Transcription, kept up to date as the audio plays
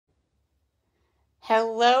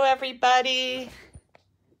Hello, everybody.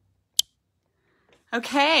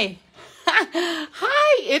 Okay.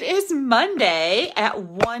 Hi, it is Monday at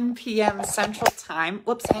 1 p.m. Central Time.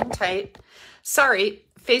 Whoops, hang tight. Sorry,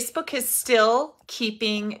 Facebook is still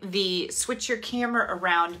keeping the switch your camera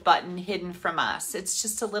around button hidden from us. It's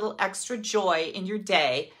just a little extra joy in your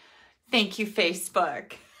day. Thank you,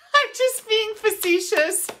 Facebook. I'm just being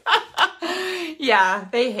facetious. Yeah,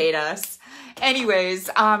 they hate us. Anyways,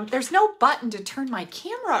 there's no button to turn my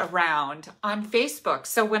camera around on Facebook.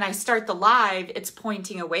 So when I start the live, it's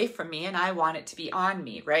pointing away from me and I want it to be on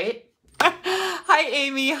me, right? Hi,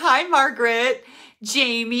 Amy. Hi, Margaret.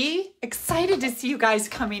 Jamie. Excited to see you guys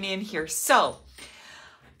coming in here. So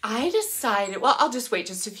I decided, well, I'll just wait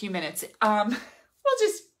just a few minutes.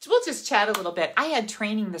 We'll just chat a little bit. I had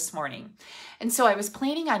training this morning. And so I was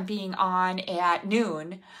planning on being on at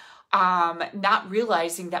noon, not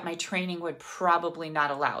realizing that my training would probably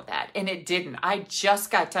not allow that. And it didn't. I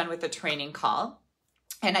just got done with a training call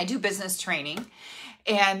and I do business training.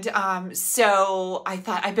 And so I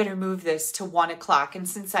thought I better move this to 1 o'clock. And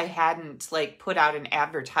since I hadn't put out an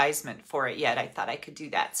advertisement for it yet, I thought I could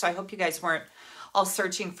do that. So I hope you guys weren't all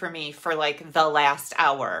searching for me for the last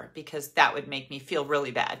hour, because that would make me feel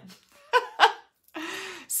really bad.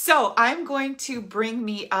 So I'm going to bring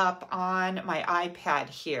me up on my iPad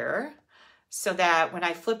here so that when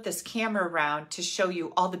I flip this camera around to show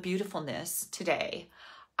you all the beautifulness today,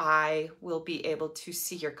 I will be able to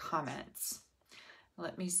see your comments.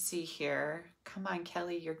 Let me see here. Come on,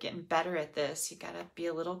 Kelly, you're getting better at this. You gotta be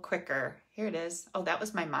a little quicker. Here it is. Oh, that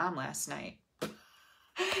was my mom last night.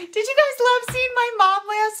 Did you guys love seeing my mom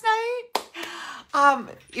last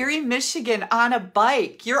night? Erie, Michigan, on a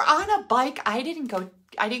bike. You're on a bike. I didn't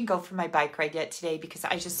go for my bike ride yet today because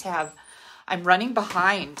I'm running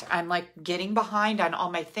behind. I'm getting behind on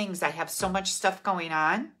all my things. I have so much stuff going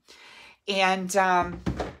on. And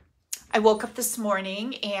I woke up this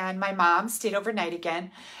morning and my mom stayed overnight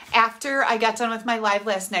again. After I got done with my live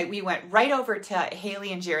last night, we went right over to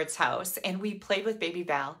Haley and Jared's house and we played with baby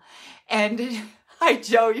Val. And hi,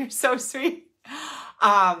 Joe, you're so sweet.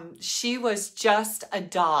 She was just a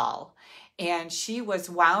doll. And she was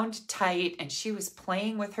wound tight and she was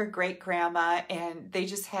playing with her great grandma and they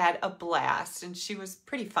just had a blast and she was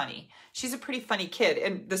pretty funny. She's a pretty funny kid.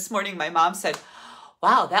 And this morning my mom said,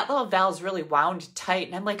 wow, that little Val's really wound tight.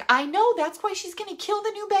 And I'm like, I know, that's why she's going to kill the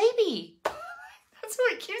new baby. That's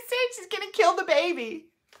what I keep saying, she's going to kill the baby.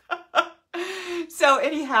 So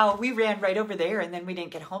anyhow, we ran right over there and then we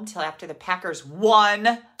didn't get home till after the Packers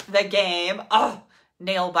won the game. Oh,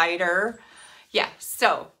 nail biter. Yeah,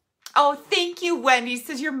 so... Oh, thank you, Wendy.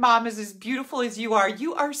 Says your mom is as beautiful as you are.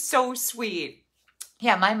 You are so sweet.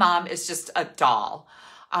 Yeah, my mom is just a doll.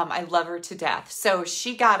 I love her to death. So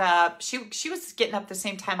she got up. She was getting up the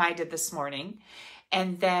same time I did this morning.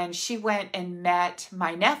 And then she went and met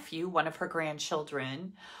my nephew, one of her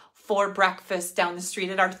grandchildren, for breakfast down the street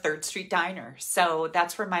at our 3rd Street Diner. So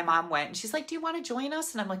that's where my mom went. And she's like, do you want to join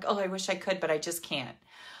us? And I'm like, oh, I wish I could, but I just can't.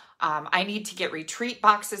 I need to get retreat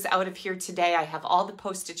boxes out of here today. I have all the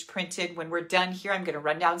postage printed. When we're done here, I'm going to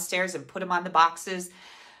run downstairs and put them on the boxes,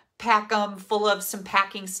 pack them full of some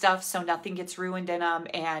packing stuff so nothing gets ruined in them,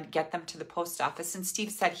 and get them to the post office. And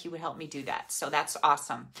Steve said he would help me do that. So that's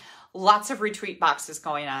awesome. Lots of retreat boxes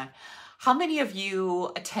going on. How many of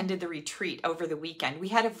you attended the retreat over the weekend? We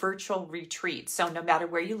had a virtual retreat. So no matter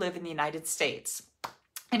where you live in the United States,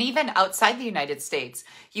 and even outside the United States,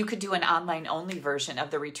 you could do an online-only version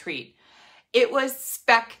of the retreat. It was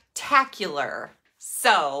spectacular.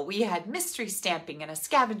 So we had mystery stamping and a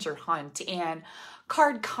scavenger hunt and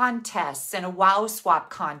card contests and a wow swap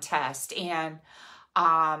contest and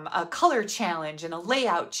a color challenge and a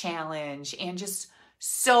layout challenge and just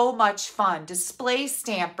so much fun. Display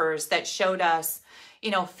stampers that showed us,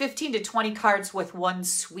 15 to 20 cards with one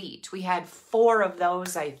suite. We had 4 of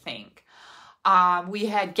those, I think. We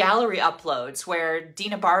had gallery uploads where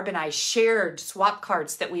Dina Barb and I shared swap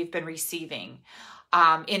cards that we've been receiving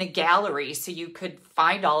in a gallery so you could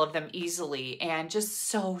find all of them easily, and just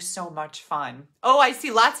so much fun. Oh, I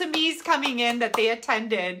see lots of me's coming in that they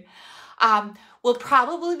attended. We'll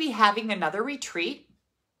probably be having another retreat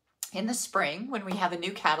in the spring when we have a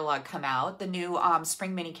new catalog come out. The new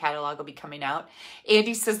spring mini catalog will be coming out.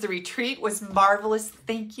 Andy says the retreat was marvelous.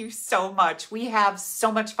 Thank you so much. We have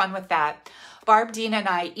so much fun with that. Barb, Dina, and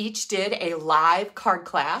I each did a live card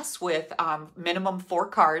class with minimum 4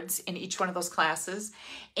 cards in each one of those classes.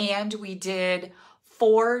 And we did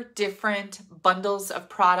 4 different bundles of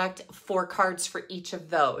product, 4 cards for each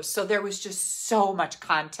of those. So there was just so much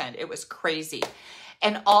content. It was crazy.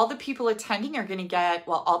 And all the people attending are going to get,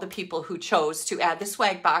 well, all the people who chose to add the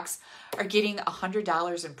swag box are getting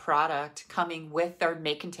 $100 in product coming with their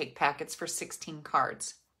make and take packets for 16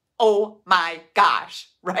 cards. Oh my gosh,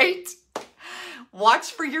 right?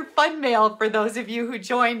 Watch for your fun mail for those of you who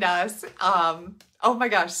joined us. Oh my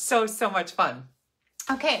gosh, so much fun.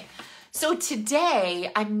 Okay, so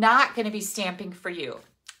today I'm not going to be stamping for you.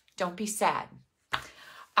 Don't be sad.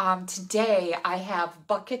 Today I have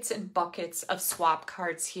buckets and buckets of swap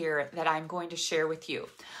cards here that I'm going to share with you.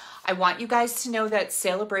 I want you guys to know that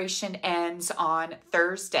Sale-a-Bration ends on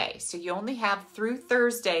Thursday. So you only have through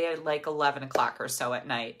Thursday at like 11 o'clock or so at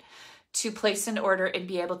night to place an order and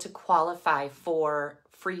be able to qualify for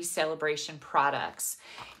free Sale-a-Bration products.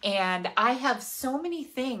 And I have so many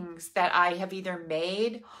things that I have either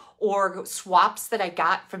made or swaps that I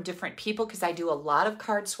got from different people, because I do a lot of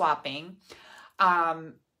card swapping,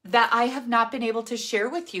 that I have not been able to share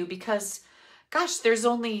with you because, gosh, there's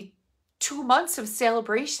only 2 months of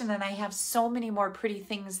Sale-a-Bration and I have so many more pretty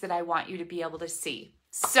things that I want you to be able to see.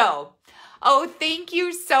 So, oh, thank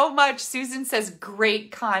you so much. Susan says,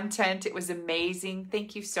 great content. It was amazing.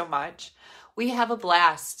 Thank you so much. We have a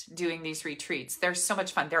blast doing these retreats. They're so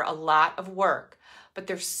much fun. They're a lot of work, but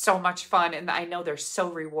they're so much fun. And I know they're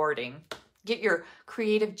so rewarding. Get your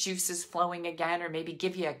creative juices flowing again, or maybe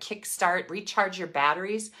give you a kickstart, recharge your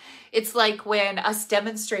batteries. It's like when us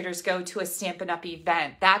demonstrators go to a Stampin' Up!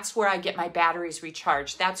 Event. That's where I get my batteries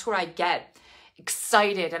recharged. That's where I get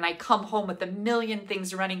excited and I come home with a million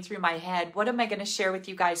things running through my head. What am I going to share with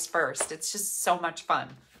you guys first? It's just so much fun.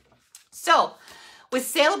 So with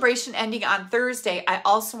Sale-a-Bration ending on Thursday, I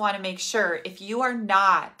also want to make sure if you are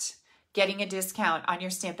not getting a discount on your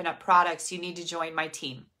Stampin' Up! Products, you need to join my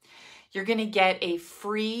team. You're going to get a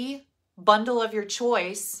free bundle of your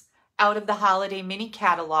choice out of the holiday mini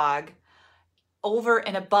catalog over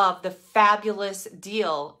and above the fabulous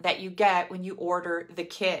deal that you get when you order the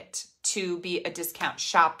kit to be a discount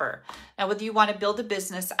shopper. Now, whether you want to build a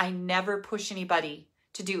business, I never push anybody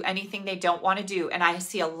to do anything they don't want to do. And I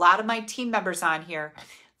see a lot of my team members on here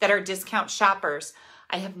that are discount shoppers.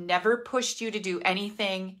 I have never pushed you to do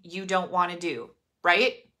anything you don't want to do,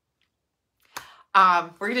 right?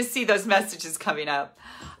 We're going to see those messages coming up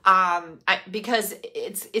because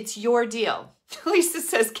it's your deal. Lisa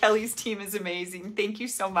says Kelly's team is amazing. Thank you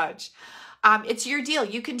so much. It's your deal.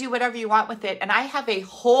 You can do whatever you want with it. And I have a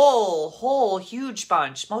whole huge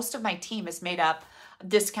bunch. Most of my team is made up of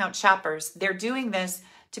discount shoppers. They're doing this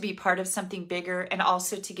to be part of something bigger and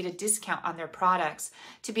also to get a discount on their products,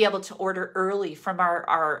 to be able to order early from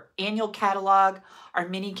our annual catalog, our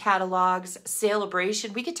mini catalogs,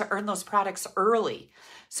 Sale-a-Bration. We get to earn those products early.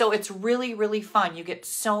 So it's really fun. You get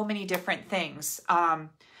so many different things.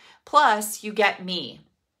 Plus, you get me.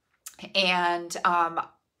 And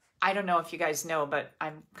I don't know if you guys know, but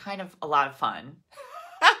I'm kind of a lot of fun.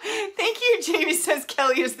 Thank you. Jamie says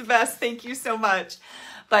Kelly is the best. Thank you so much.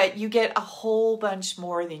 But you get a whole bunch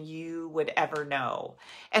more than you would ever know.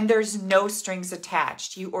 And there's no strings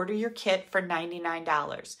attached. You order your kit for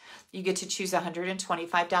 $99. You get to choose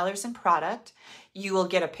 $125 in product. You will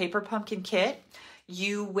get a paper pumpkin kit.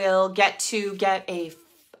 You will get to get a,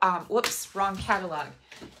 whoops, wrong catalog.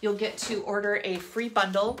 You'll get to order a free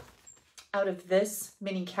bundle out of this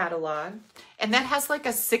mini catalog. And that has like a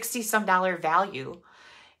 $60-some value.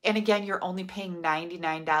 And again, you're only paying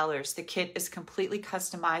 $99. The kit is completely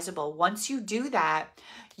customizable. Once you do that,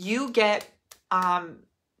 you get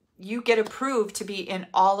approved to be in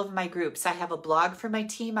all of my groups. I have a blog for my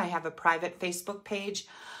team. I have a private Facebook page.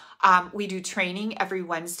 We do training every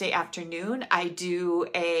Wednesday afternoon. I do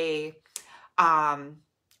a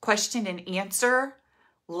question and answer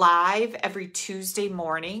live every Tuesday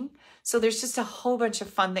morning. So there's just a whole bunch of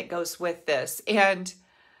fun that goes with this. And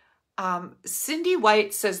Cindy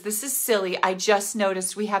White says, this is silly. I just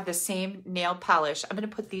noticed we have the same nail polish. I'm going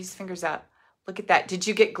to put these fingers up. Look at that. Did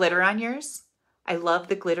you get glitter on yours? I love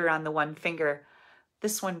the glitter on the one finger.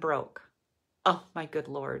 This one broke. Oh my good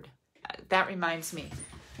Lord. That reminds me.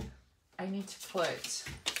 I need to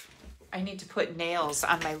put nails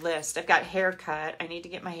on my list. I've got hair cut. I need to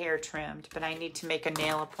get my hair trimmed, but I need to make a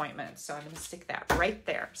nail appointment. So I'm going to stick that right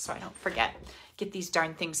there so I don't forget. Get these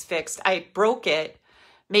darn things fixed. I broke it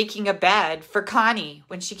making a bed for Connie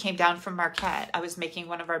when she came down from Marquette. I was making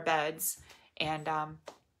one of our beds and yeah,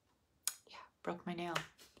 broke my nail.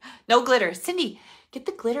 No glitter. Cindy, get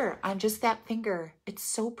the glitter on just that finger. It's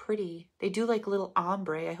so pretty. They do like a little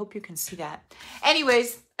ombre. I hope you can see that.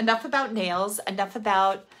 Anyways, enough about nails, enough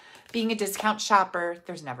about being a discount shopper.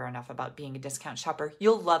 There's never enough about being a discount shopper.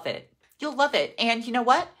 You'll love it. You'll love it. And you know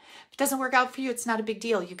what? If it doesn't work out for you, it's not a big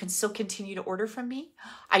deal. You can still continue to order from me.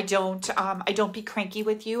 I don't be cranky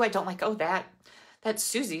with you. I don't like, oh, that's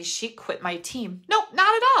Susie. She quit my team. Nope,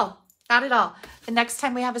 not at all. Not at all. The next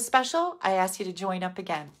time we have a special, I ask you to join up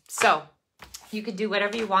again. So you can do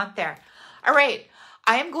whatever you want there. All right.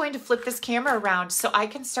 I am going to flip this camera around so I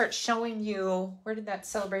can start showing you, where did that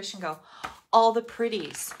celebration go? All the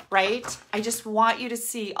pretties, right? I just want you to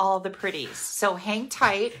see all the pretties. So hang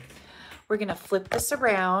tight. We're going to flip this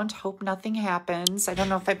around. Hope nothing happens. I don't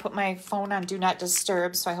know if I put my phone on Do Not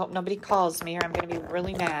Disturb, so I hope nobody calls me or I'm going to be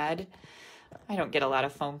really mad. I don't get a lot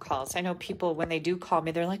of phone calls. I know people, when they do call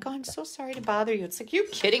me, they're like, oh, I'm so sorry to bother you. It's like, you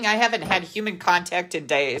kidding? I haven't had human contact in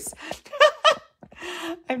days.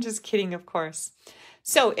 I'm just kidding, of course.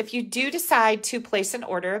 So if you do decide to place an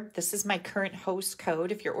order, this is my current host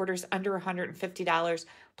code. If your order is under $150,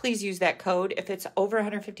 please use that code. If it's over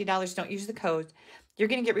 $150, don't use the code. You're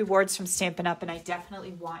going to get rewards from Stampin' Up, and I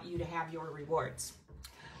definitely want you to have your rewards.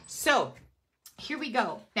 So here we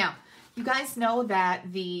go. Now, you guys know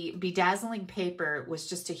that the bedazzling paper was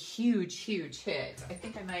just a huge, huge hit. I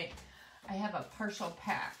think I have a partial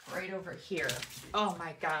pack right over here. Oh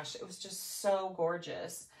my gosh, it was just so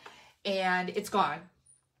gorgeous. And it's gone.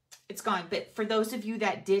 It's gone. But for those of you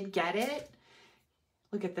that did get it,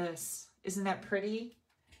 look at this. Isn't that pretty?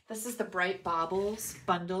 This is the Bright Baubles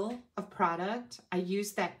bundle of product. I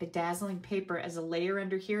used that bedazzling paper as a layer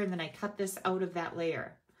under here, and then I cut this out of that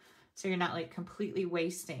layer. So you're not like completely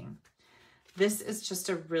wasting. This is just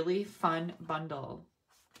a really fun bundle.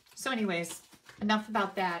 So anyways, enough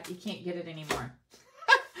about that. You can't get it anymore.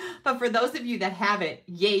 But for those of you that have it,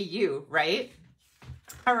 yay you, right?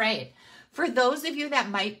 All right. For those of you that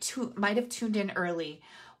might have tuned in early,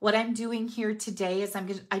 what I'm doing here today is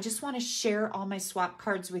I just want to share all my swap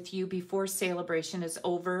cards with you before Sale-a-Bration is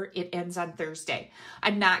over. It ends on Thursday.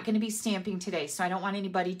 I'm not going to be stamping today, so I don't want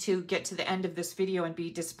anybody to get to the end of this video and be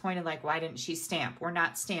disappointed like, why didn't she stamp? We're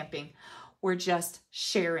not stamping. We're just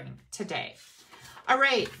sharing today. All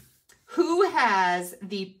right. Who has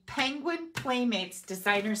the Penguin Playmates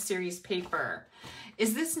Designer Series paper?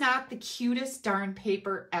 Is this not the cutest darn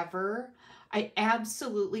paper ever? I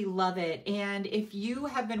absolutely love it. And if you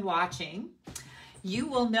have been watching, you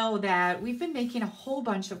will know that we've been making a whole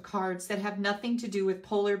bunch of cards that have nothing to do with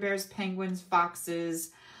polar bears, penguins, foxes,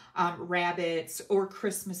 rabbits, or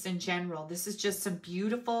Christmas in general. This is just some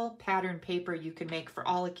beautiful pattern paper you can make for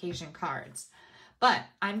all occasion cards. But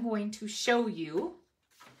I'm going to show you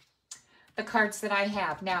the cards that I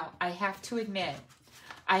have. Now, I have to admit,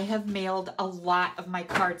 I have mailed a lot of my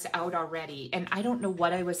cards out already, and I don't know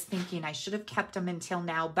what I was thinking. I should have kept them until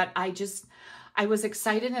now, but I was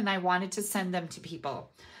excited and I wanted to send them to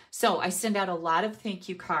people. So I send out a lot of thank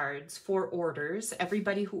you cards for orders.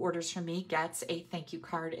 Everybody who orders from me gets a thank you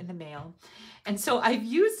card in the mail. And so I've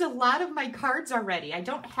used a lot of my cards already. I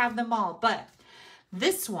don't have them all, but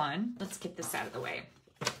this one, let's get this out of the way.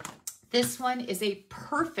 This one is a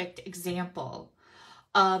perfect example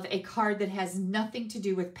of a card that has nothing to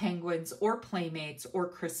do with penguins or playmates or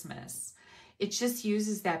Christmas. It just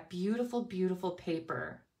uses that beautiful, beautiful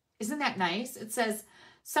paper. Isn't that nice? It says,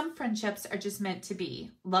 some friendships are just meant to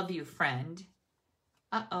be. Love you, friend.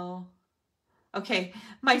 Uh-oh. Okay,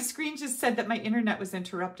 my screen just said that my internet was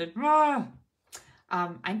interrupted.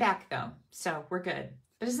 I'm back though, so we're good.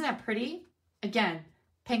 But isn't that pretty? Again,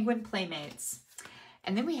 Penguin Playmates.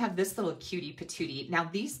 And then we have this little cutie patootie. Now,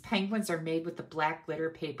 these penguins are made with the black glitter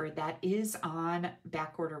paper that is on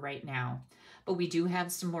back order right now. But we do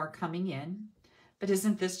have some more coming in. But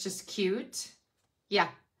isn't this just cute? Yeah.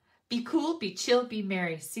 Be cool, be chill, be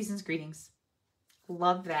merry. Season's greetings.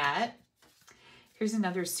 Love that. Here's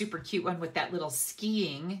another super cute one with that little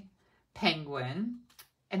skiing penguin.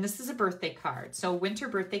 And this is a birthday card. So winter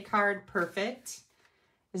birthday card, perfect.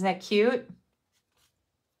 Isn't that cute?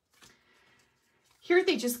 Here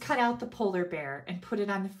they just cut out the polar bear and put it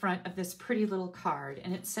on the front of this pretty little card.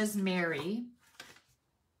 And it says Mary.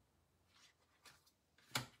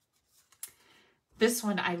 This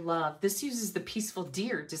one I love. This uses the Peaceful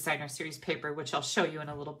Deer Designer Series paper, which I'll show you in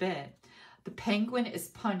a little bit. The penguin is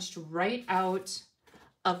punched right out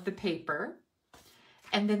of the paper.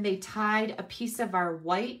 And then they tied a piece of our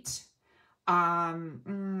white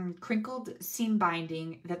crinkled seam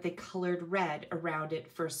binding that they colored red around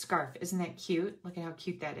it for a scarf. Isn't that cute? Look at how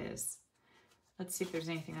cute that is. Let's see if there's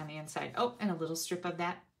anything on the inside. Oh, and a little strip of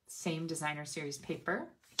that same Designer Series paper.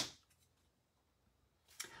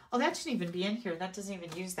 Oh, that shouldn't even be in here. That doesn't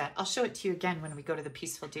even use that. I'll show it to you again when we go to the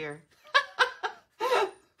Peaceful Deer.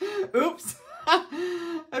 Oops.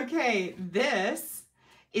 Okay, this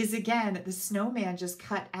is, again, the snowman just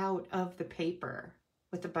cut out of the paper.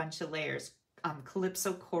 with a bunch of layers.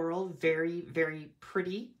 Calypso Coral, very, very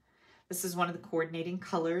pretty. This is one of the coordinating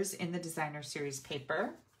colors in the designer series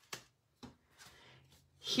paper.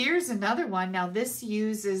 Here's another one. Now this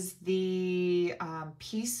uses the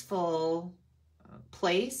Peaceful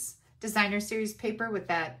Place designer series paper with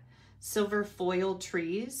that silver foil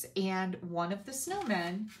trees and one of the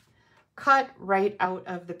snowmen cut right out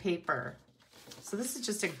of the paper. So this is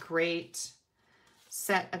just a great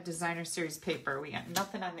set of designer series paper. We got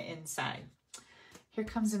nothing on the inside. Here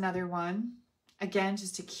comes another one. Again,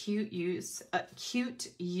 just a cute use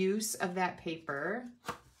of that paper.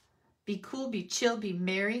 Be cool, be chill, be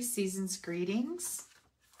merry, season's greetings.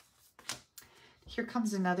 Here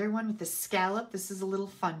comes another one with the scallop. This is a little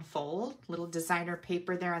fun fold, little designer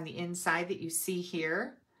paper there on the inside that you see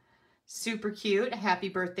here. Super cute, a happy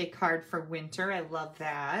birthday card for winter. I love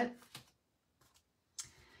that.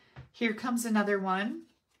 Here comes another one.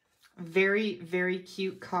 Very, very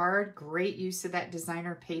cute card. Great use of that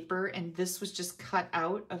designer paper. And this was just cut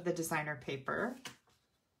out of the designer paper.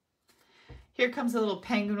 Here comes a little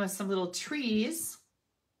penguin with some little trees.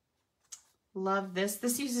 Love this.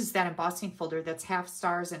 This uses that embossing folder that's half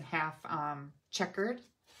stars and half checkered.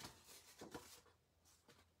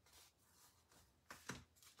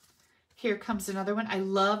 Here comes another one. I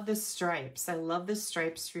love the stripes. I love the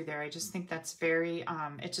stripes through there. I just think that's very,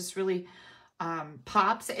 it just really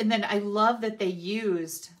pops. And then I love that they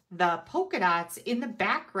used the polka dots in the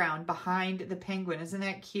background behind the penguin. Isn't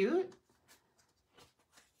that cute?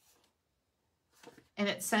 And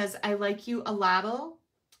it says, I like you a lot.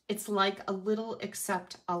 It's like a little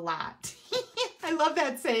except a lot. I love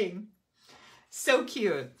that saying. So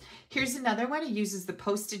cute. Here's another one. It uses the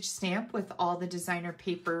postage stamp with all the designer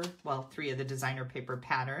paper, well, 3 of the designer paper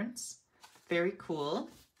patterns. Very cool.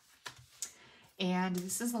 And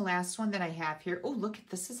this is the last one that I have here. Oh, look,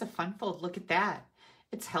 this is a fun fold. Look at that.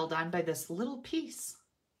 It's held on by this little piece.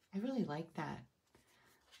 I really like that.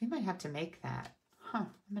 We might have to make that. I'm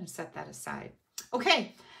going to set that aside.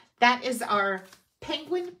 Okay, that is our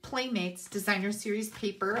Penguin Playmates Designer Series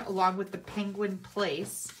paper along with the Penguin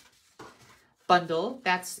Place bundle.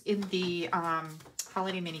 That's in the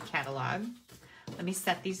Holiday Mini Catalog. Let me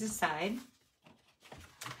set these aside.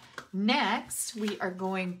 Next, we are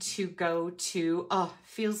going to go to,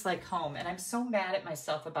 Feels Like Home. And I'm so mad at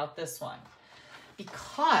myself about this one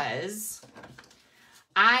because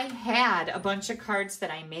I had a bunch of cards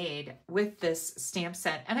that I made with this stamp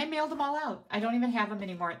set and I mailed them all out. I don't even have them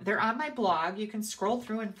anymore. They're on my blog. You can scroll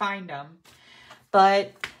through and find them.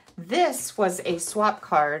 But this was a swap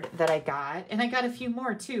card that I got, and I got a few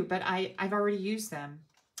more too, but I've already used them.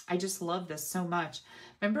 I just love this so much.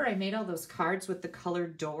 Remember I made all those cards with the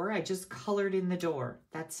colored door? I just colored in the door.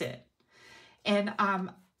 That's it. And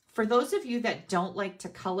for those of you that don't like to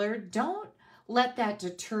color, don't let that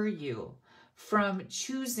deter you from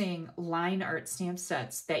choosing line art stamp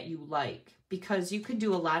sets that you like, because you can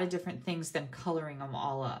do a lot of different things than coloring them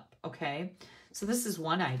all up, okay? So this is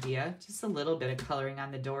one idea, just a little bit of coloring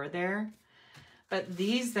on the door there. But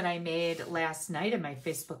these that I made last night in my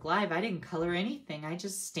Facebook Live, I didn't color anything. I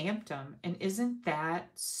just stamped them. And isn't that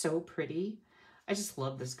so pretty? I just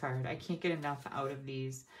love this card. I can't get enough out of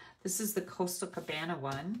these. This is the Coastal Cabana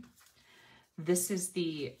one. This is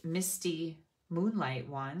the Misty Moonlight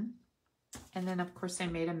one. And then, of course, I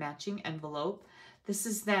made a matching envelope. This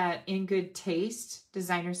is that In Good Taste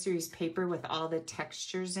Designer Series paper with all the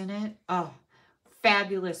textures in it. Oh,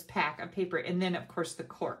 fabulous pack of paper. And then, of course, the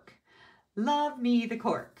cork. Love me the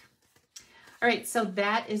cork. All right, so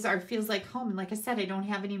that is our Feels Like Home. And like I said, I don't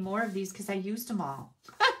have any more of these because I used them all.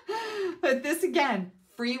 But this, again,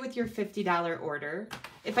 free with your $50 order.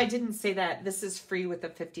 If I didn't say that, this is free with a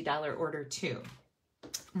 $50 order too.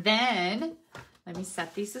 Then, let me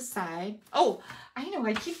set these aside. Oh, I know,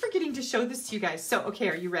 I keep forgetting to show this to you guys. So, okay,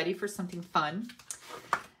 are you ready for something fun?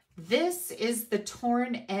 This is the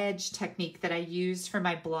torn edge technique that I used for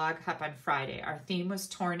my blog hop on Friday. Our theme was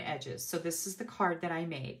torn edges. So this is the card that I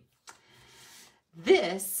made.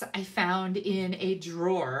 This I found in a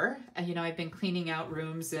drawer. You know, I've been cleaning out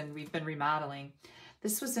rooms and we've been remodeling.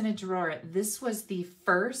 This was in a drawer. This was the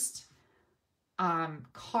first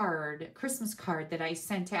Christmas card that I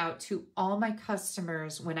sent out to all my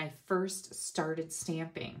customers when I first started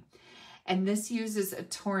stamping. And this uses a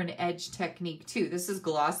torn edge technique too. This is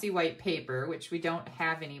glossy white paper, which we don't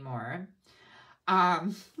have anymore.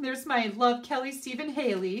 There's my love, Kelly, Stephen,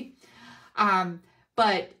 Haley.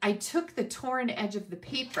 But I took the torn edge of the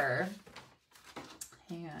paper.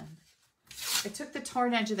 Hang on. I took the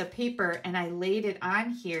torn edge of the paper and I laid it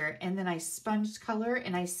on here, and then I sponged color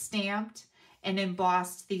and I stamped and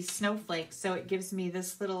embossed these snowflakes. So it gives me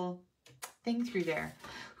this little thing through there.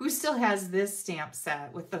 Who still has this stamp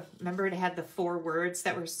set with the, remember it had the 4 words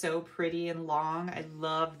that were so pretty and long? I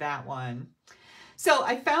love that one. So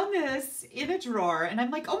I found this in a drawer and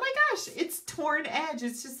I'm like, oh my gosh, it's torn edge.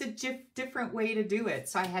 It's just a different way to do it.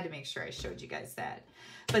 So I had to make sure I showed you guys that.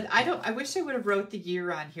 But I wish I would have wrote the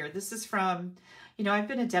year on here. This is from, you know, I've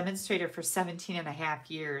been a demonstrator for 17.5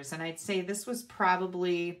 years. And I'd say this is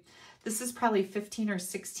probably 15 or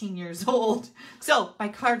 16 years old. So my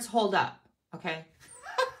cards hold up, okay?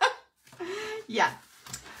 Yeah.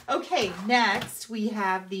 Okay, next we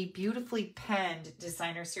have the beautifully penned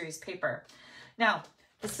designer series paper. Now,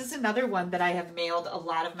 this is another one that I have mailed a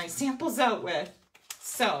lot of my samples out with.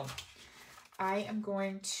 So I am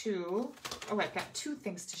going to, oh, I've got 2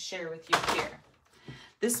 things to share with you here.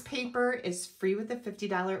 This paper is free with a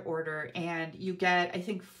 $50 order, and you get, I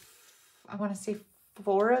think, I want to say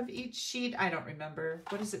 4 of each sheet. I don't remember.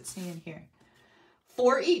 What does it say in here?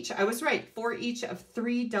 4 each. I was right. 4 each of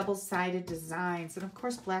 3 double-sided designs. And of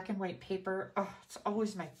course, black and white paper. Oh, it's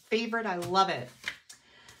always my favorite. I love it.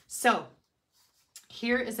 So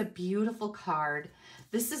here is a beautiful card.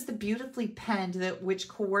 This is the beautifully penned, which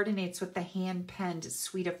coordinates with the hand-penned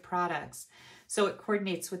suite of products. So it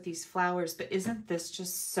coordinates with these flowers, but isn't this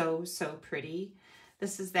just so, so pretty?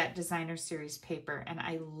 This is that designer series paper, and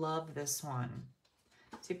I love this one.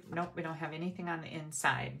 See, nope, we don't have anything on the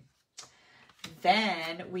inside.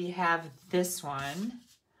 Then we have this one,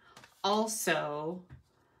 also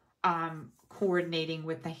coordinating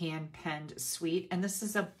with the hand-penned suite, and this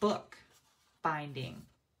is a book binding.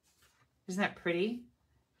 Isn't that pretty?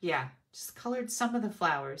 Yeah, just colored some of the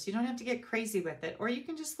flowers. You don't have to get crazy with it, or you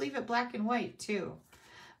can just leave it black and white too.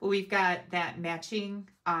 But we've got that matching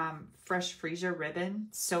fresh freesia ribbon,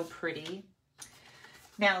 so pretty.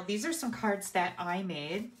 Now, these are some cards that I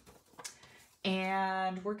made,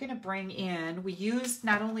 and we're gonna bring in, we used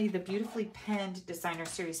not only the beautifully penned designer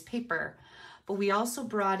series paper, but we also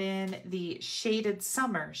brought in the Shaded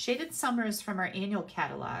Summer. Shaded Summer is from our annual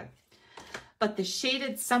catalog. But the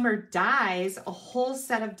Shaded Summer dies, a whole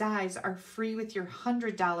set of dies, are free with your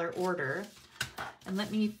 $100 order. And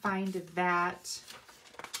let me find that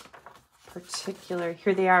particular,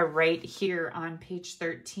 here they are right here on page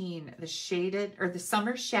 13. The Shaded, or the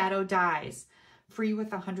Summer Shadow dies, free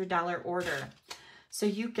with a $100 order. So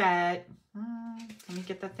you get, let me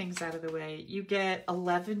get the things out of the way. You get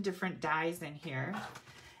 11 different dies in here.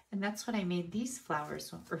 And that's what I made these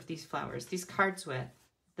flowers, or these cards with.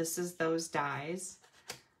 This is those dies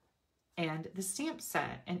and the stamp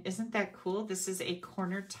set. And isn't that cool? This is a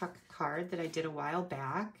corner tuck card that I did a while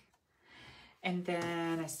back. And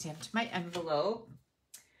then I stamped my envelope.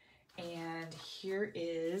 And here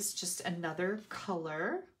is just another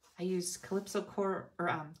color. I used Calypso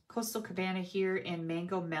Coastal Cabana here and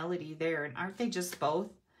Mango Melody there. And aren't they just both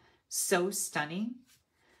so stunning?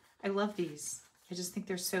 I love these. I just think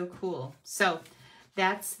they're so cool. So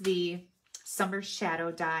that's the Summer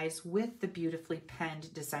Shadow dies with the beautifully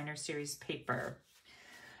penned designer series paper.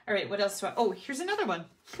 All right, what else do I, oh, here's another one.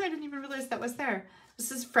 I didn't even realize that was there.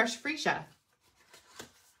 This is Fresh Freesia.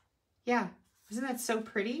 Yeah, isn't that so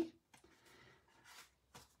pretty?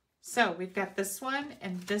 So we've got this one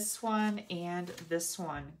and this one and this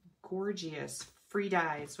one. Gorgeous free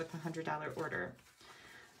dies with a $100 order.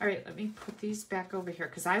 All right, let me put these back over here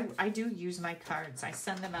because I do use my cards. I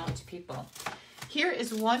send them out to people. Here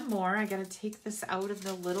is one more. I got to take this out of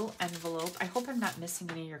the little envelope. I hope I'm not missing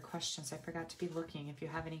any of your questions. I forgot to be looking if you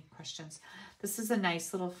have any questions. This is a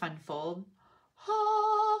nice little fun fold.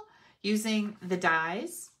 Using the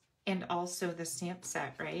dies and also the stamp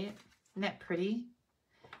set, right? Isn't that pretty?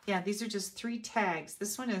 Yeah, these are just 3 tags.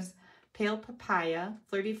 This one is Pale Papaya,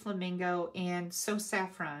 Flirty Flamingo, and So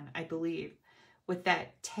Saffron, I believe, with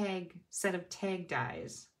that tag set of tag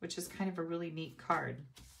dies, which is kind of a really neat card.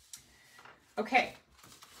 Okay,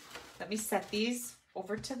 let me set these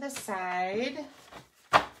over to the side.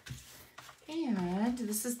 And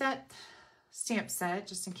this is that stamp set,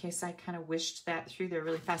 just in case I kind of wished that through there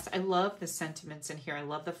really fast. I love the sentiments in here. I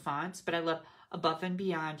love the fonts, but I love Above and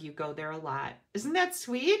Beyond, You Go There a Lot. Isn't that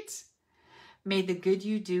sweet? May the good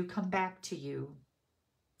you do come back to you.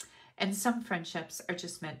 And some friendships are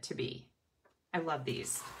just meant to be. I love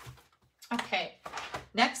these. Okay,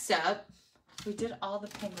 next up, we did all the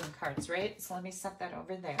penguin cards, right? So let me set that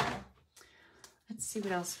over there. Let's see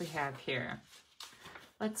what else we have here.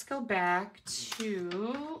 Let's go back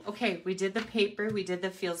to, okay, we did the paper, we did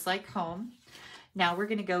the Feels Like Home. Now we're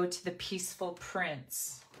gonna go to the Peaceful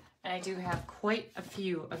Prints. And I do have quite a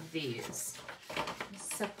few of these.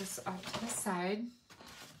 Let's set this off to the side.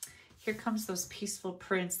 Here comes those Peaceful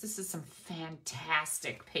Prints. This is some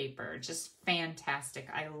fantastic paper, just fantastic.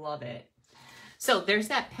 I love it. So there's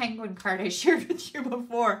that penguin card I shared with you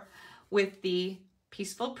before with the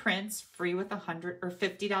Peaceful Prince, free with $100 or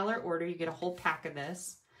 $50 order. You get a whole pack of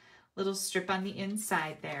this. Little strip on the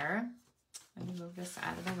inside there. Let me move this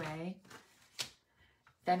out of the way.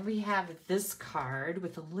 Then we have this card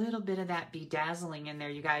with a little bit of that bedazzling in there,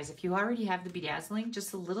 you guys. If you already have the bedazzling,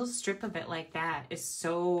 just a little strip of it like that is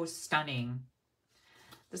so stunning.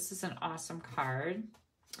 This is an awesome card.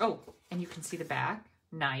 Oh, and you can see the back.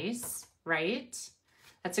 Nice, right?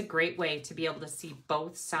 That's a great way to be able to see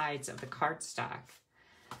both sides of the cardstock.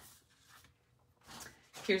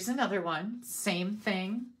 Here's another one. Same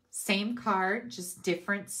thing. Same card, just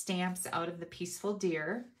different stamps out of the Peaceful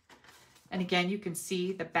Deer. And again, you can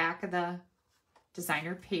see the back of the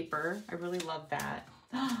designer paper. I really love that.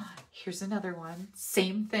 Here's another one.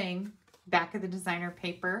 Same thing. Back of the designer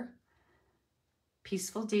paper.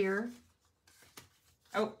 Peaceful Deer.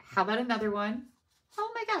 Oh, how about another one? Oh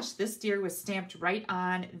my gosh, this deer was stamped right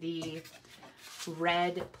on the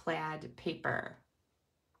red plaid paper.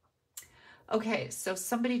 Okay, so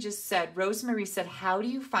somebody just said, Rosemary said, how do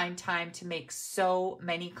you find time to make so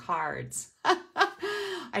many cards?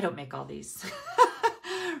 I don't make all these.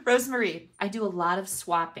 Rosemary, I do a lot of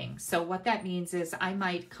swapping. So what that means is I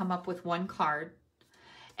might come up with one card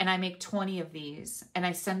and I make 20 of these and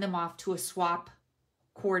I send them off to a swap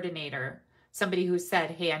coordinator. Somebody who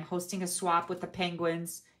said, hey, I'm hosting a swap with the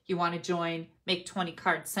Penguins. You want to join? Make 20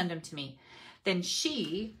 cards, send them to me. Then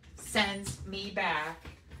she sends me back.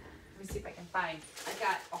 Let me see if I can find. I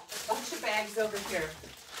got a bunch of bags over here.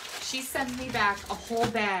 She sends me back a whole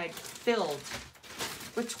bag filled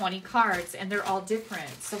with 20 cards, and they're all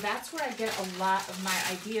different. So that's where I get a lot of my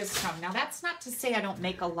ideas from. Now, that's not to say I don't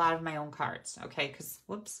make a lot of my own cards, okay? Because,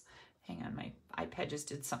 whoops, hang on, my iPad just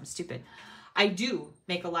did something stupid. I do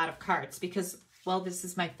make a lot of cards because, well, this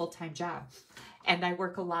is my full-time job, and I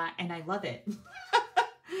work a lot, and I love it.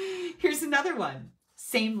 Here's another one.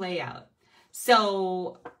 Same layout.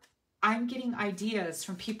 So I'm getting ideas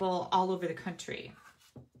from people all over the country.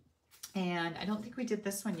 And I don't think we did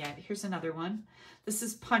this one yet. Here's another one. This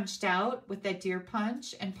is punched out with that deer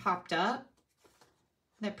punch and popped up.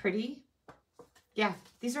 Isn't that pretty? Yeah,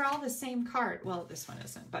 these are all the same card. Well, this one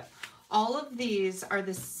isn't, but all of these are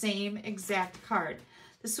the same exact card.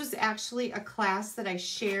 This was actually a class that I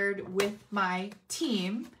shared with my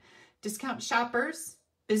team. Discount shoppers,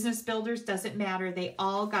 business builders, doesn't matter. They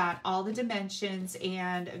all got all the dimensions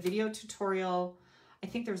and a video tutorial. I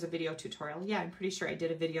think there was a video tutorial. Yeah, I'm pretty sure I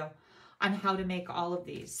did a video on how to make all of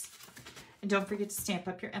these. And don't forget to stamp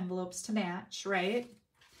up your envelopes to match, right?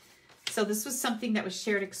 So this was something that was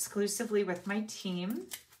shared exclusively with my team.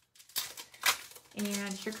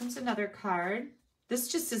 And here comes another card. This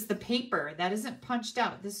just is the paper. That isn't punched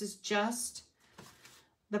out. This is just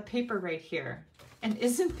the paper right here. And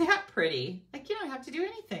isn't that pretty? Like, you don't have to do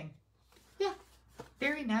anything. Yeah,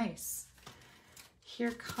 very nice.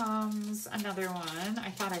 Here comes another one. I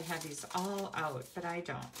thought I had these all out, but I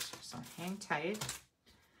don't. So hang tight.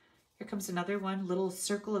 Here comes another one. Little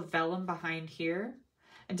circle of vellum behind here.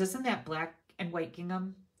 And doesn't that black and white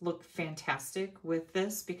gingham look fantastic with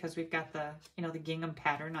this? Because we've got the, you know, the gingham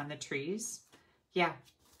pattern on the trees. Yeah.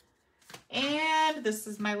 And this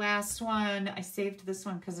is my last one. I saved this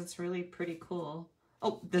one because it's really pretty cool.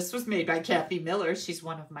 Oh, this was made by Kathy Miller. She's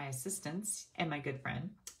one of my assistants and my good friend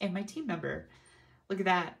and my team member. Look at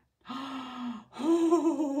that.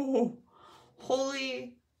 Oh,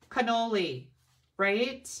 holy cannoli,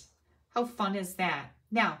 right? How fun is that?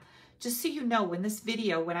 Now, just so you know, when this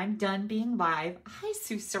video, when I'm done being live, hi,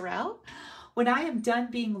 Sue Sorrell. When I am done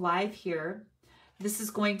being live here, this is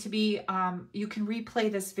going to be, you can replay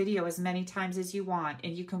this video as many times as you want,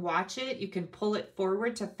 and you can watch it. You can pull it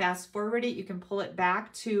forward to fast forward it. You can pull it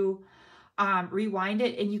back to rewind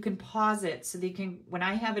it, and you can pause it so that you can, when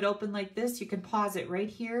I have it open like this, you can pause it right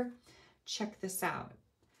here. Check this out.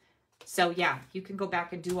 So yeah, you can go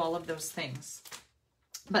back and do all of those things.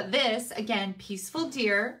 But this, again, Peaceful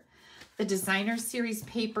Deer, the designer series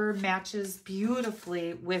paper matches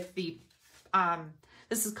beautifully with the,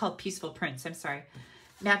 this is called Peaceful Prince, I'm sorry,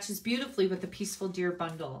 matches beautifully with the Peaceful Deer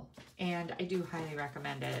bundle. And I do highly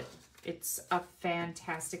recommend it. It's a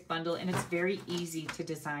fantastic bundle, and it's very easy to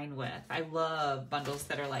design with. I love bundles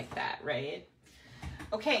that are like that, right?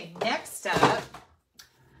 Okay, next up,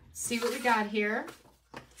 see what we got here.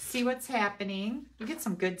 See what's happening. You get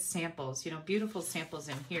some good samples, you know, beautiful samples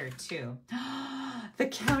in here too. The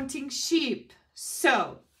Counting Sheep.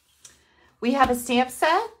 So we have a stamp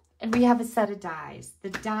set and we have a set of dies. The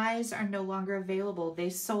dies are no longer available. They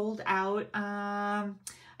sold out, I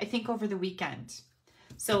think over the weekend.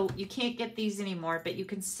 So you can't get these anymore, but you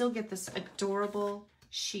can still get this adorable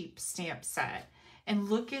sheep stamp set. And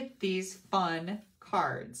look at these fun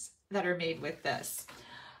cards that are made with this.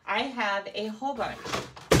 I have a whole bunch.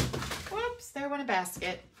 Whoops, there went a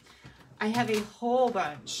basket. I have a whole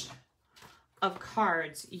bunch of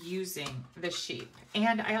cards using the sheep.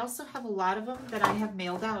 And I also have a lot of them that I have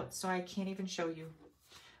mailed out, so I can't even show you,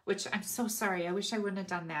 which I'm so sorry. I wish I wouldn't have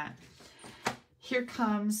done that. Here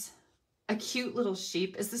comes a cute little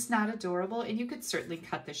sheep. Is this not adorable? And you could certainly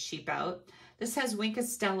cut the sheep out. This has Wink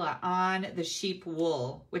Stella on the sheep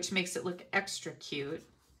wool, which makes it look extra cute.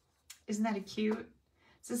 Isn't that a cute? It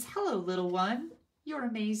says, hello, little one. You're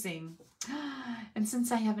amazing. And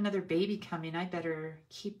since I have another baby coming, I better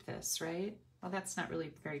keep this, right? Well, that's not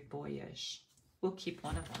really very boyish. We'll keep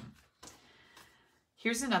one of them.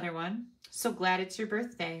 Here's another one. So glad it's your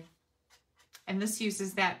birthday. And this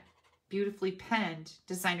uses that beautifully penned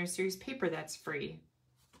designer series paper that's free.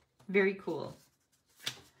 Very cool.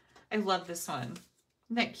 I love this one.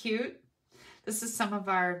 Isn't that cute? This is some of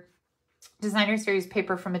our designer series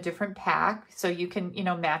paper from a different pack. So you can, you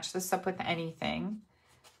know, match this up with anything.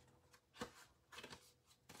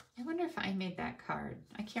 I wonder if I made that card.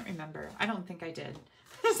 I can't remember. I don't think I did.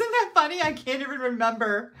 Isn't that funny? I can't even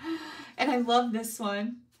remember. And I love this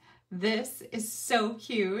one. This is so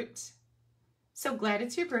cute. So glad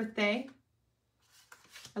it's your birthday.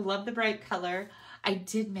 I love the bright color. I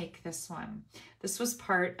did make this one. This was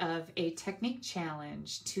part of a technique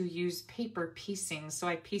challenge to use paper piecing. So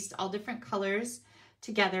I pieced all different colors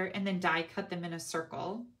together and then die cut them in a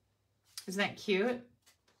circle. Isn't that cute?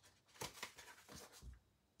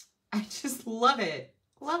 I just love it.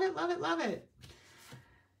 Love it, love it, love it.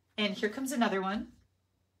 And here comes another one.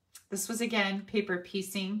 This was, again, paper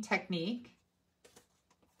piecing technique.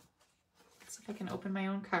 Let's see if I can open my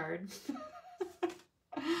own card.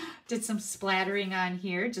 Did some splattering on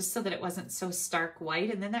here just so that it wasn't so stark white.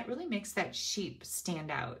 And then that really makes that sheep stand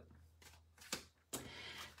out.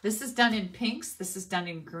 This is done in pinks. This is done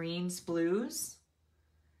in greens, blues.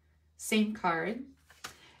 Same card.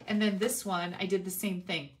 And then this one, I did the same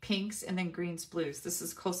thing. Pinks and then greens, blues. This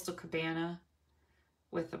is Coastal Cabana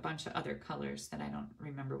with a bunch of other colors that I don't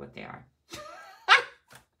remember what they are.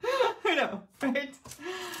 I know, right?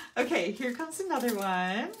 Okay, here comes another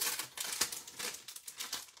one.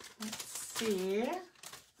 Let's see.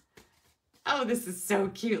 Oh, this is so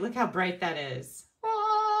cute. Look how bright that is.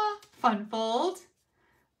 Ah, fun fold.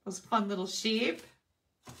 Those fun little sheep.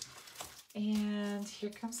 And here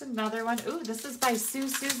comes another one. Ooh, this is by Sue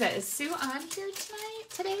Souza. Is Sue on here tonight?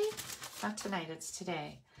 Today? Not tonight, it's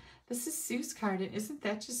today. This is Sue's card, and isn't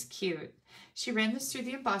that just cute? She ran this through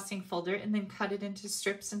the embossing folder and then cut it into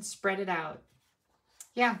strips and spread it out.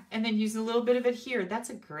 Yeah, and then use a little bit of it here. That's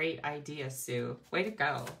a great idea, Sue. Way to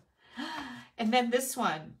go. And then this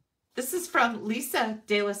one. This is from Lisa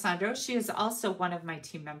D'Alessandro. She is also one of my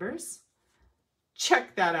team members.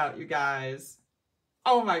 Check that out, you guys.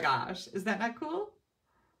 Oh my gosh, is that not cool?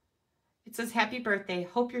 It says, happy birthday.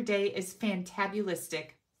 Hope your day is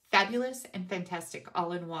fantabulistic, fabulous and fantastic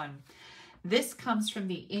all in one. This comes from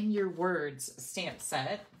the In Your Words stamp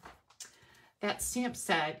set. That stamp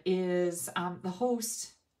set is the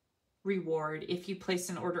host reward if you place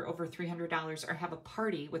an order over $300 or have a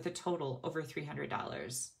party with a total over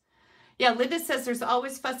 $300. Yeah, Linda says there's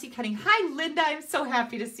always fussy cutting. Hi, Linda. I'm so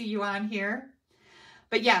happy to see you on here.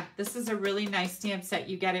 But yeah, this is a really nice stamp set.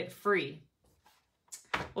 You get it free.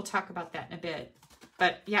 We'll talk about that in a bit.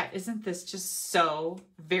 But yeah, isn't this just so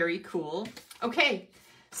very cool? Okay,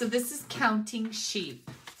 so this is Counting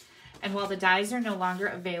Sheep. And while the dies are no longer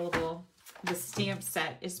available, the stamp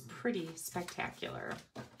set is pretty spectacular.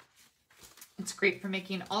 It's great for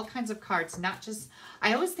making all kinds of cards, not just,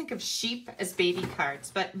 I always think of sheep as baby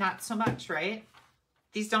cards, but not so much, right?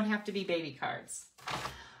 These don't have to be baby cards.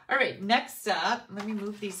 All right, next up, let me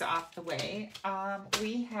move these off the way.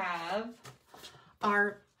 We have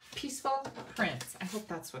our Peaceful Prints. I hope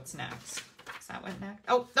that's what's next. Is that what next?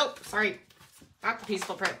 Oh, no, sorry. Not the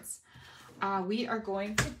Peaceful Prints. We are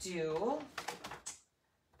going to do,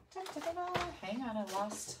 hang on, I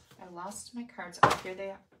lost my cards. Oh, here they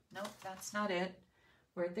are. Nope, that's not it.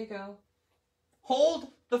 Where'd they go? Hold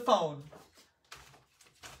the phone.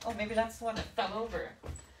 Oh, maybe that's the one that fell over.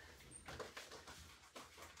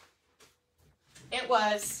 It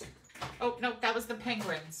was, oh, no, that was the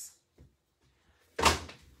penguins.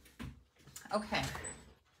 Okay.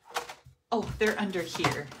 Oh, they're under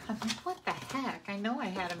here. I'm like, what the heck? I know I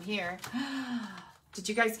had them here. Did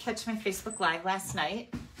you guys catch my Facebook Live last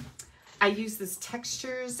night? I used this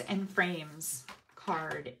Textures and Frames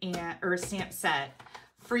card or stamp set,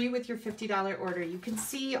 free with your $50 order. You can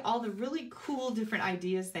see all the really cool different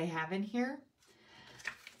ideas they have in here.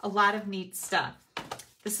 A lot of neat stuff.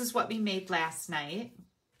 This is what we made last night.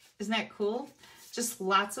 Isn't that cool? Just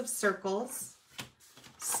lots of circles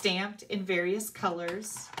stamped in various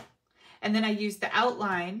colors. And then I used the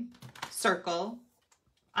outline circle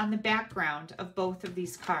on the background of both of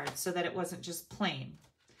these cards so that it wasn't just plain.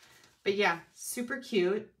 But yeah, super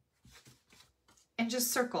cute. And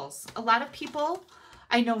just circles. A lot of people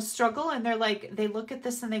I know struggle and they're like, they look at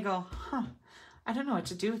this and they go, huh, I don't know what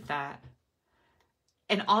to do with that.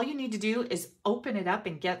 And all you need to do is open it up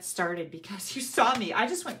and get started, because you saw me. I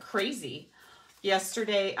just went crazy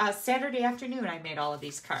yesterday. Saturday afternoon, I made all of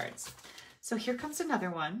these cards. So here comes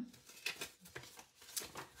another one.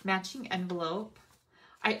 Matching envelope.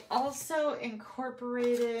 I also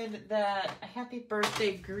incorporated that happy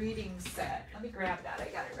birthday greeting set. Let me grab that. I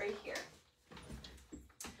got it right here.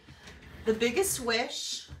 The Biggest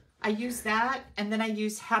Wish. I use that, and then I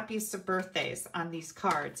use happiest of birthdays on these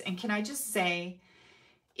cards. And can I just say,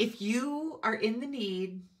 if you are in the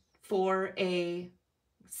need for a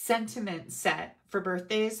sentiment set for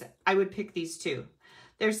birthdays, I would pick these two.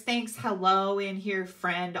 There's thanks, hello in here,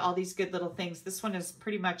 friend, all these good little things. This one is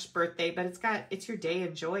pretty much birthday, but it's your day,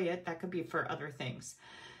 enjoy it. That could be for other things.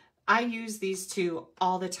 I use these two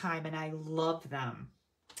all the time and I love them.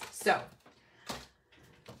 So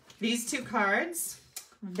these two cards.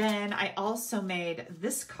 Then I also made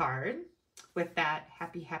this card with that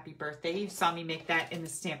happy birthday. You saw me make that in the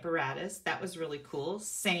Stamp-A-Ratus. That was really cool.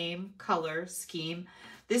 Same color scheme.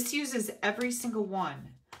 This uses every single one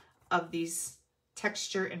of these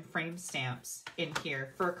texture and frame stamps in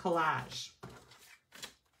here for a collage.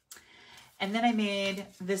 And then I made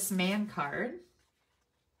this man card.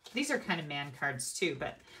 These are kind of man cards too,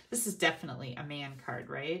 but this is definitely a man card,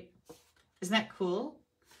 right? Isn't that cool?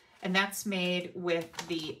 And that's made with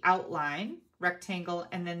the outline, rectangle,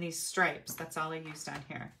 and then these stripes. That's all I used on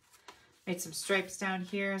here. Made some stripes down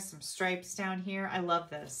here, some stripes down here. I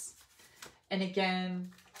love this. And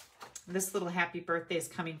again, this little happy birthday is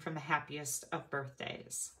coming from the happiest of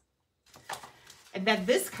birthdays. And then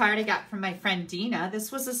this card I got from my friend Dina.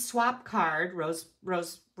 This was a swap card,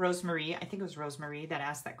 Rosemarie. I think it was Rosemarie that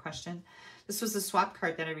asked that question. This was a swap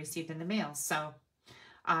card that I received in the mail. So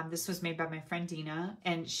this was made by my friend Dina,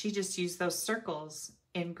 and she just used those circles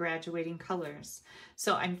in graduating colors.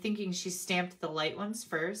 So I'm thinking she stamped the light ones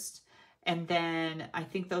first, and then I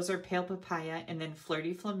think those are Pale Papaya, and then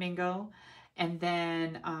Flirty Flamingo, and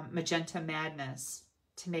then Magenta Madness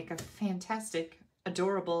to make a fantastic,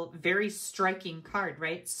 adorable, very striking card,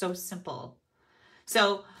 right? So simple.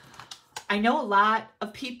 So I know a lot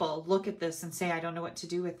of people look at this and say, I don't know what to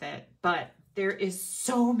do with it, but there is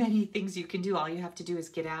so many things you can do. All you have to do is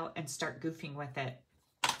get out and start goofing with it.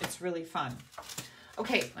 It's really fun.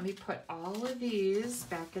 Okay, let me put all of these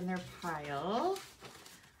back in their pile.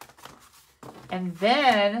 And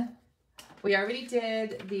then we already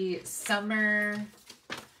did the summer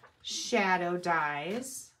shadow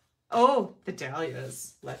dies. Oh, the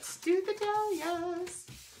dahlias. Let's do the dahlias.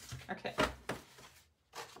 Okay.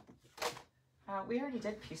 We already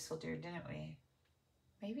did Peaceful Deer, didn't we?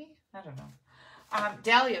 Maybe? I don't know.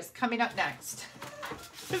 Dahlias coming up next.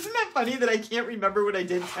 Isn't that funny that I can't remember what I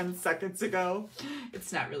did 10 seconds ago?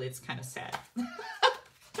 It's not really, it's kind of sad.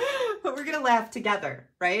 But we're going to laugh together,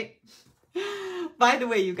 right? By the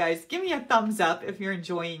way, you guys, give me a thumbs up if you're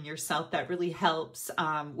enjoying yourself. That really helps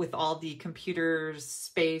with all the computer,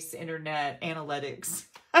 space, internet, analytics.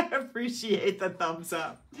 I appreciate the thumbs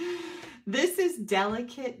up. This is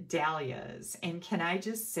Delicate Dahlias. And can I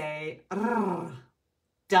just say,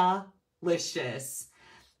 delicious.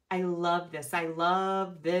 I love this. I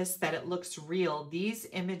love this, that it looks real. These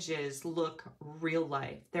images look real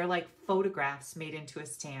life. They're like photographs made into a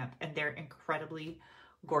stamp, and they're incredibly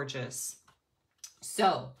gorgeous.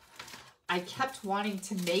 So I kept wanting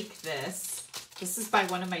to make this. This is by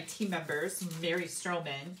one of my team members, Mary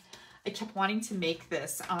Stroman. I kept wanting to make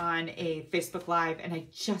this on a Facebook Live, and I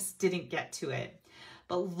just didn't get to it.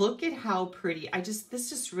 But look at how pretty. This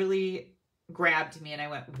just really grabbed me, and I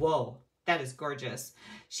went, whoa, that is gorgeous.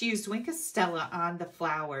 She used Wink Stella on the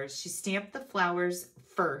flowers. She stamped the flowers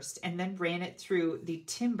first and then ran it through the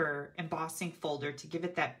timber embossing folder to give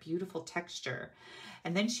it that beautiful texture.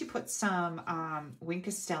 And then she put some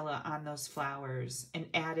Wink Stella on those flowers and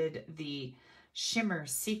added the shimmer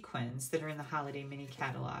sequins that are in the holiday mini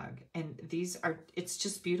catalog. And these are, it's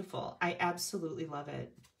just beautiful. I absolutely love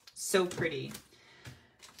it. So pretty.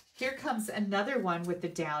 Here comes another one with the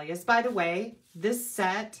dahlias. By the way, this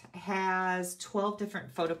set has 12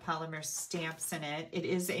 different photopolymer stamps in it. It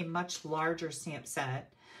is a much larger stamp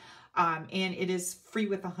set, and it is free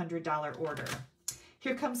with a $100 order.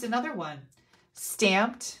 Here comes another one.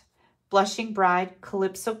 Stamped Blushing Bride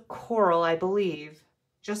Calypso Coral, I believe.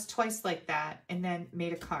 just twice like that, and then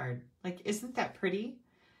made a card. Like, isn't that pretty?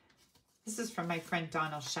 This is from my friend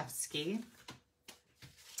Dawn Olszewski.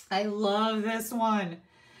 I love this one.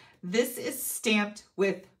 This is stamped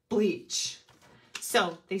with bleach.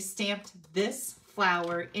 So they stamped this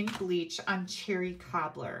flower in bleach on cherry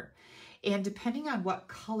cobbler. And depending on what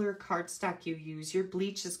color cardstock you use, your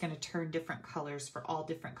bleach is going to turn different colors for all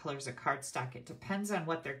different colors of cardstock. It depends on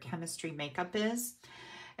what their chemistry makeup is.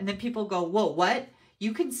 And then people go, whoa, what?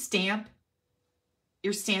 You can stamp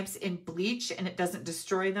your stamps in bleach and it doesn't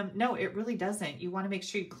destroy them? No, it really doesn't. You want to make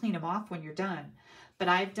sure you clean them off when you're done. But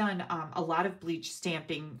I've done a lot of bleach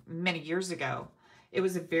stamping many years ago. It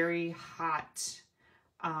was a very hot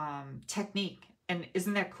technique. And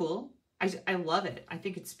isn't that cool? I love it. I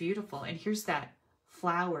think it's beautiful. And here's that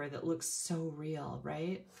flower that looks so real,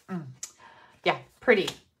 right? Yeah, pretty.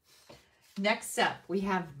 Next up, we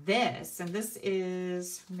have this. And this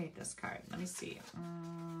is, who made this card? Let me see.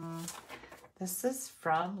 This is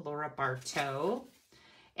from Laura Bartow.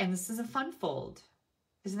 And this is a fun fold.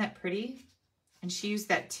 Isn't that pretty? And she used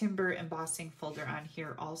that timber embossing folder on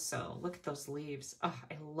here also. Look at those leaves. Oh,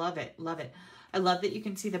 I love it. Love it. I love that you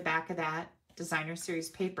can see the back of that designer series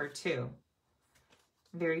paper too.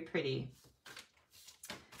 Very pretty.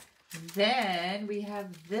 Then we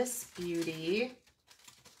have this beauty.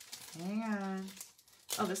 Hang on.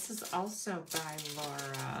 Oh, this is also by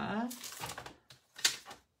Laura.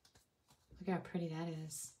 Look how pretty that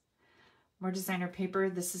is. More designer paper.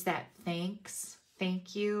 This is that thanks,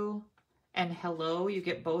 thank you, and hello. You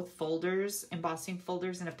get both folders, embossing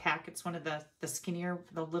folders in a pack. It's one of the skinnier,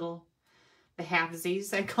 the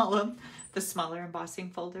halvesies, I call them, the smaller embossing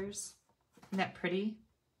folders. Isn't that pretty?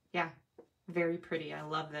 Yeah, very pretty. I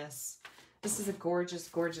love this. This is a gorgeous,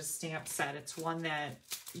 gorgeous stamp set. It's one that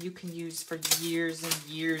you can use for years and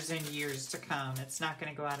years and years to come. It's not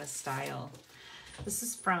going to go out of style. This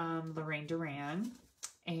is from Lorraine Duran.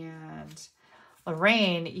 And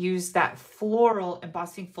Lorraine used that floral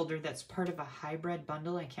embossing folder that's part of a hybrid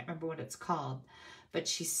bundle. I can't remember what it's called. But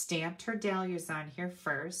she stamped her dahlias on here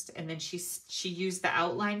first, and then she used the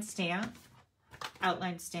outline stamp,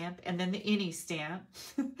 and then the innie stamp,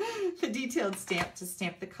 the detailed stamp to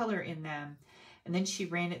stamp the color in them. And then she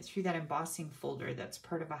ran it through that embossing folder that's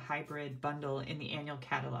part of a hybrid bundle in the annual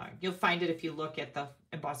catalog. You'll find it if you look at the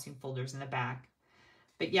embossing folders in the back.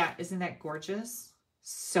 But yeah, isn't that gorgeous?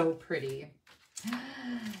 So pretty.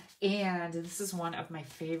 And this is one of my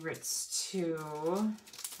favorites too.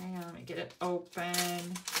 Hang on, let me get it open.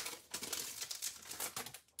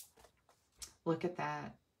 Look at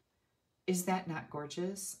that. Is that not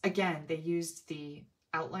gorgeous? Again, they used the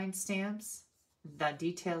outline stamps, the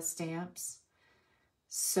detail stamps.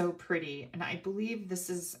 So pretty. And I believe this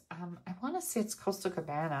is, I want to say it's Coastal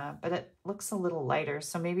Cabana, but it looks a little lighter.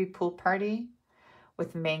 So maybe Pool Party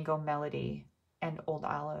with Mango Melody and Old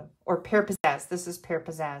Olive. Or Pear Pizzazz. This is Pear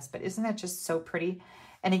Pizzazz. But isn't that just so pretty?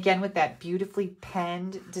 And again, with that beautifully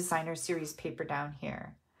penned designer series paper down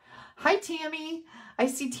here. Hi, Tammy. I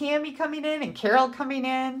see Tammy coming in and Carol coming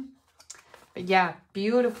in. But yeah,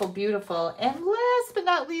 beautiful, beautiful. And last but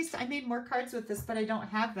not least, I made more cards with this, but I don't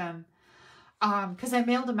have them because I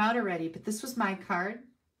mailed them out already. But this was my card.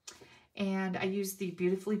 And I used the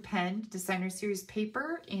beautifully penned designer series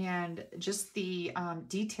paper and just the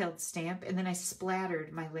detailed stamp. And then I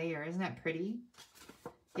splattered my layer. Isn't that pretty?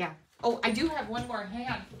 Yeah. Oh, I do have one more. Hang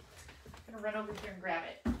on. I'm going to run over here and grab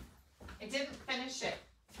it. I didn't finish it.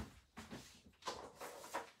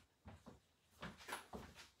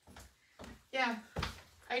 Yeah.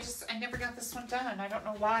 I never got this one done. I don't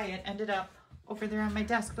know why it ended up over there on my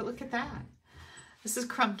desk, but look at that. This is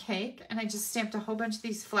Crumb Cake, and I just stamped a whole bunch of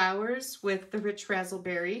these flowers with the rich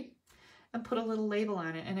raspberry and put a little label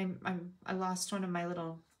on it. And I lost one of my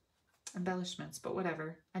little embellishments, but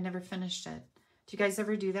whatever. I never finished it. Do you guys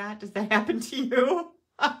ever do that? Does that happen to you?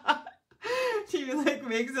 Do you like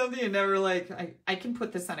make something and never like, I can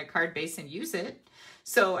put this on a card base and use it.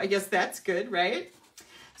 So I guess that's good, right?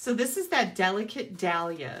 So this is that Delicate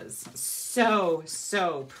Dahlias. So,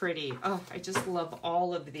 so pretty. Oh, I just love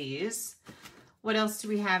all of these. What else do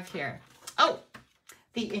we have here? Oh,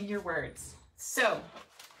 the In Your Words. So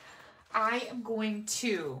I am going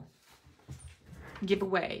to give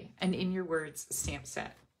away an In Your Words stamp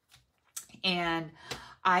set. And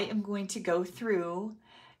I am going to go through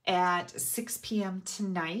at 6 p.m.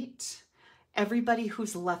 tonight. Everybody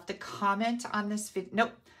who's left a comment on this video,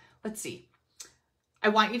 nope, let's see. I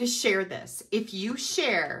want you to share this. If you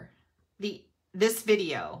share this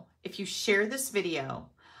video,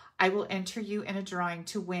 I will enter you in a drawing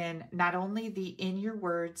to win not only the In Your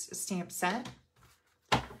Words stamp set,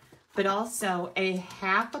 but also a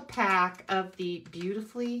half a pack of the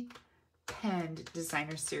beautifully penned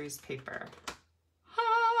designer series paper.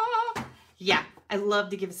 Ah, yeah, I love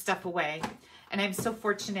to give stuff away. And I'm so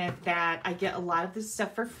fortunate that I get a lot of this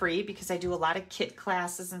stuff for free because I do a lot of kit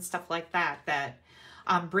classes and stuff like that that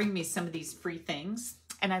bring me some of these free things.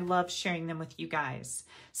 And I love sharing them with you guys.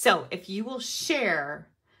 So if you will share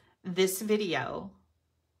this video,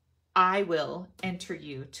 I will enter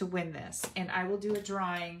you to win this. And I will do a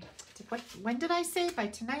drawing. When did I say? By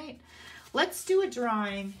tonight? Let's do a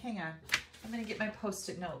drawing. Hang on. I'm going to get my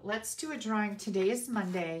Post-it note. Let's do a drawing. Today is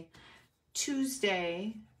Monday.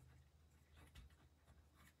 Tuesday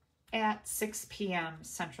at 6 p.m.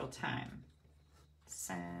 Central Time.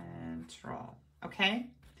 Central. Okay?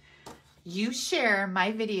 You share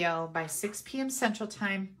my video by 6 p.m. Central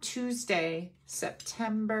Time, Tuesday,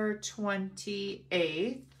 September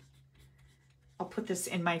 28th. I'll put this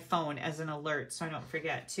in my phone as an alert so I don't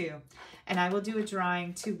forget too. And I will do a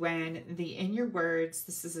drawing to win the In Your Words.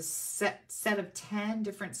 This is a set of 10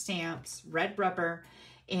 different stamps, red rubber,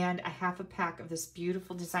 and a half a pack of this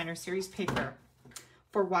beautiful designer series paper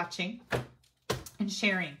for watching and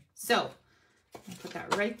sharing. So I'll put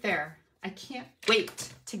that right there. I can't wait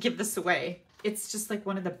to give this away. It's just like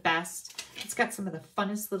one of the best. It's got some of the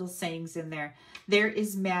funnest little sayings in there. There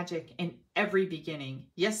is magic in every beginning.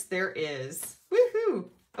 Yes, there is. Woohoo!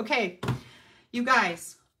 Okay, you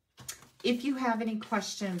guys, if you have any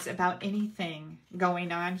questions about anything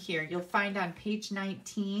going on here, you'll find on page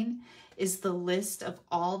 19 is the list of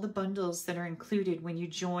all the bundles that are included when you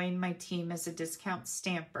join my team as a discount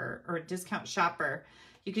stamper or a discount shopper.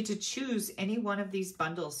 You get to choose any one of these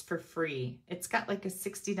bundles for free. It's got like a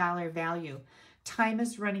 $60 value. Time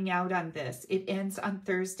is running out on this. It ends on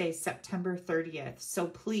Thursday, September 30th. So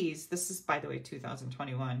please, this is, by the way,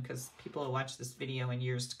 2021, because people will watch this video in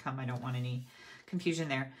years to come. I don't want any confusion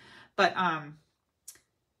there. But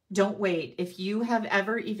don't wait. If you have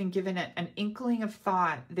ever even given it an inkling of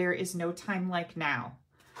thought, there is no time like now.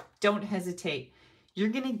 Don't hesitate. You're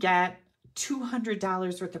going to get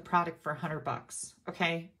 $200 worth of product for $100,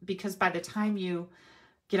 okay? Because by the time you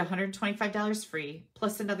get $125 free,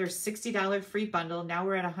 plus another $60 free bundle, now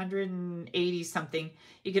we're at $180 something.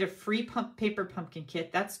 You get a free paper pumpkin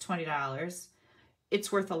kit, that's $20.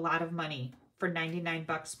 It's worth a lot of money for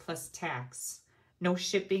 $99 plus tax. No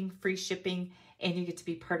shipping, free shipping, and you get to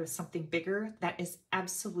be part of something bigger. That is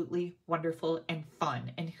absolutely wonderful and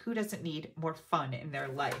fun. And who doesn't need more fun in their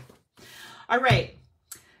life? All right.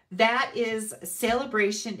 That is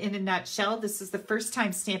Sale-a-Bration in a nutshell. This is the first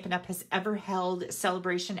time Stampin' Up! Has ever held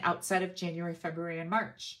Sale-a-Bration outside of January, February, and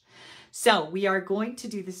March. So we are going to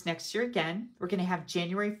do this next year again. We're going to have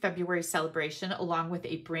January, February Sale-a-Bration along with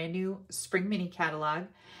a brand new spring mini catalog.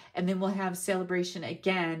 And then we'll have Sale-a-Bration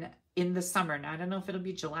again in the summer. Now, I don't know if it'll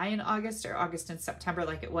be July and August or August and September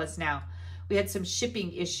like it was now. We had some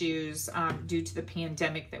shipping issues due to the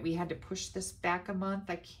pandemic that we had to push this back a month.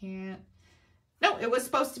 No, it was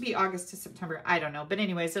supposed to be August to September. I don't know. But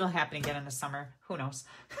anyways, it'll happen again in the summer. Who knows?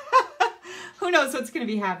 Who knows what's going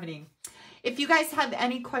to be happening? If you guys have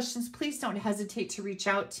any questions, please don't hesitate to reach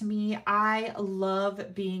out to me. I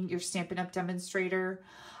love being your Stampin' Up! Demonstrator.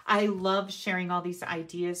 I love sharing all these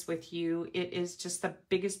ideas with you. It is just the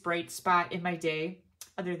biggest bright spot in my day,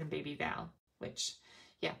 other than Baby Val, which,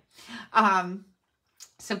 yeah.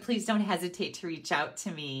 So please don't hesitate to reach out to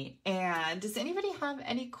me. And does anybody have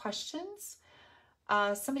any questions?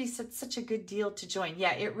 Somebody said such a good deal to join.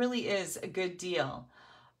 Yeah, it really is a good deal.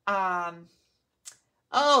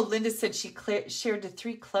 Oh, Linda said she shared to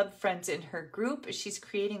 3 club friends in her group. She's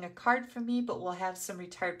creating a card for me, but we'll have some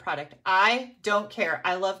retired product. I don't care.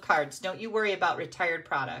 I love cards. Don't you worry about retired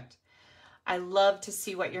product. I love to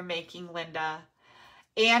see what you're making, Linda.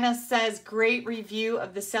 Anna says, great review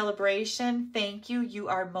of the Sale-a-Bration. Thank you. You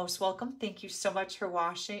are most welcome. Thank you so much for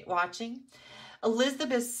watching.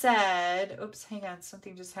 Elizabeth said, oops, hang on.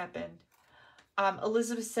 Something just happened.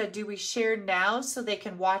 Elizabeth said, do we share now so they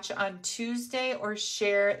can watch on Tuesday or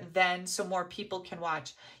share then so more people can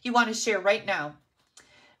watch? You want to share right now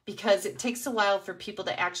because it takes a while for people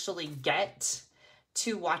to actually get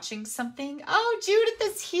to watching something. Oh,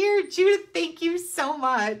 Judith is here. Judith, thank you so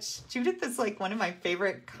much. Judith is like one of my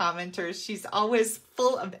favorite commenters. She's always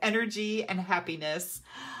full of energy and happiness.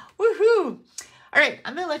 Woohoo! All right,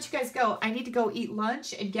 I'm going to let you guys go. I need to go eat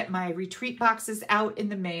lunch and get my retreat boxes out in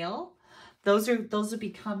the mail. Those will be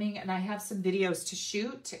coming, and I have some videos to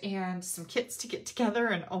shoot and some kits to get together,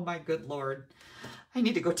 and oh my good Lord, I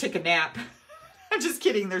need to go take a nap. I'm just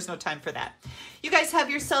kidding. There's no time for that. You guys have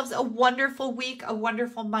yourselves a wonderful week, a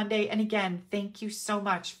wonderful Monday, and again, thank you so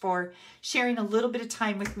much for sharing a little bit of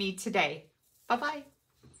time with me today. Bye-bye.